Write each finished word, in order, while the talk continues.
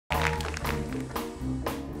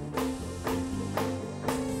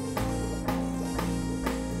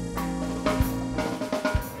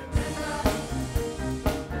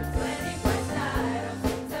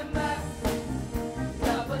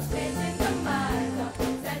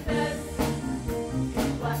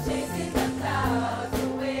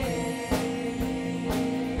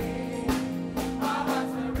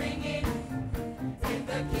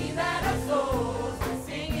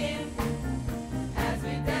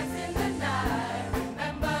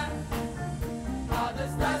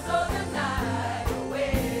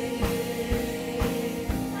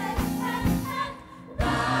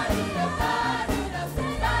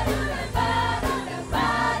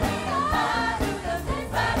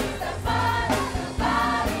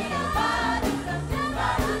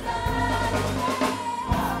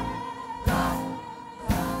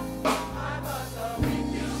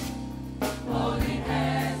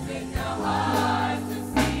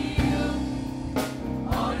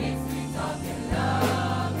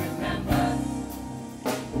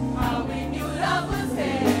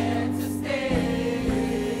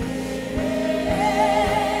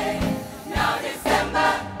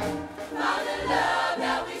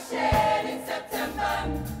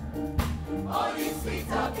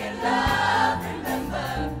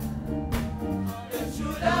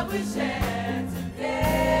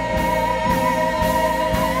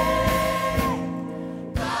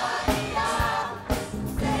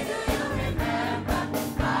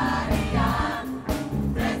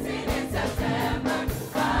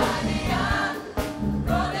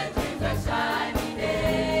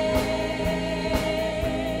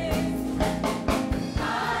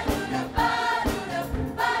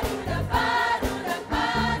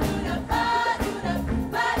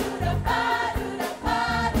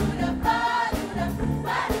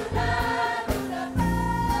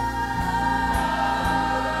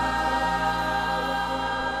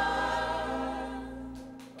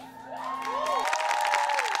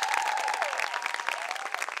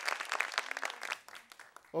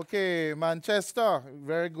Okay, Manchester,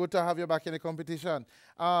 very good to have you back in the competition.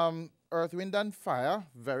 Earth, Wind and Fire,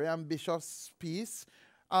 very ambitious piece.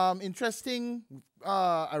 Interesting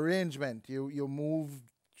arrangement. You move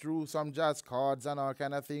through some jazz chords and all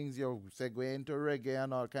kind of things. You segue into reggae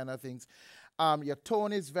and all kind of things. Your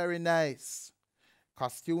tone is very nice.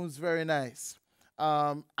 Costumes very nice.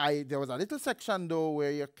 There was a little section though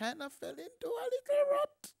where you kind of fell into a little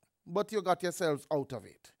rut, but you got yourselves out of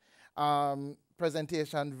it.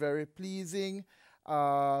 Presentation very pleasing.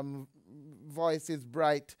 Voice is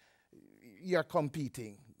bright. You're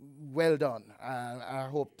competing. Well done. I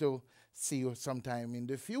hope to see you sometime in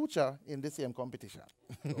the future in the same competition.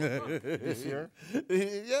 This year?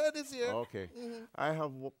 Yeah, this year. Okay. I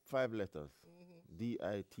have 5 letters.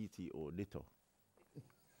 D-I-T-T-O, Ditto.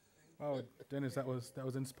 Oh, Dennis, that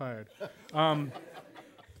was inspired.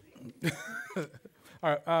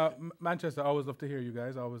 All right, Manchester, I always love to hear you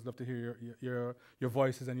guys. I always love to hear your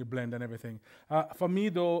voices and your blend and everything. For me,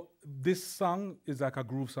 though, this song is like a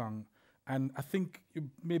groove song. And I think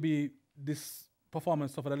maybe this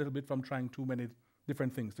performance suffered a little bit from trying too many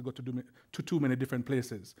different things, to go to too many different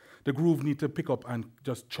places. The groove need to pick up and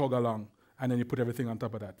just chug along, and then you put everything on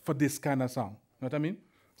top of that for this kind of song. You know what I mean?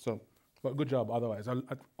 So, but good job otherwise.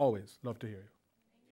 I'd always love to hear you.